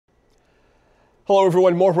Hello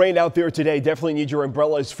everyone, more rain out there today. Definitely need your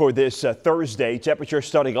umbrellas for this Thursday. Temperature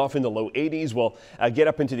starting off in the low 80s. We'll get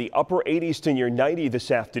up into the upper 80s to near 90 this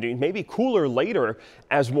afternoon. Maybe cooler later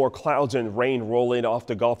as more clouds and rain roll in off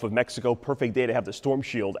the Gulf of Mexico. Perfect day to have the Storm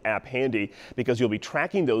Shield app handy because you'll be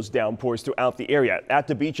tracking those downpours throughout the area. At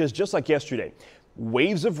the beaches, just like yesterday,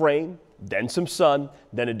 waves of rain, then some sun,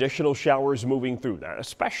 then additional showers moving through that,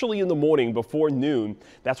 especially in the morning before noon.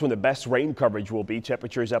 That's when the best rain coverage will be.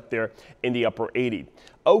 Temperatures up there in the upper 80s.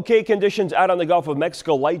 Okay conditions out on the Gulf of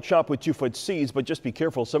Mexico. Light chop with 2-foot seas, but just be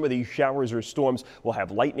careful. Some of these showers or storms will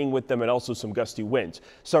have lightning with them and also some gusty winds.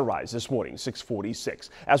 Sunrise this morning, 6:46.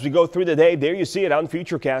 As we go through the day, there you see it on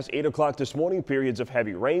Futurecast. 8 o'clock this morning, periods of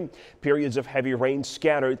heavy rain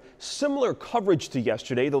scattered. Similar coverage to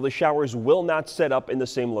yesterday, though the showers will not set up in the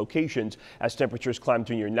same locations as temperatures climb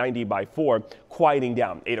to near 90 by 4, quieting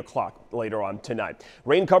down 8 o'clock later on tonight.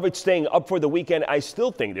 Rain coverage staying up for the weekend. I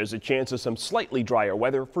still think there's a chance of some slightly drier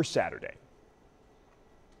weather for Saturday.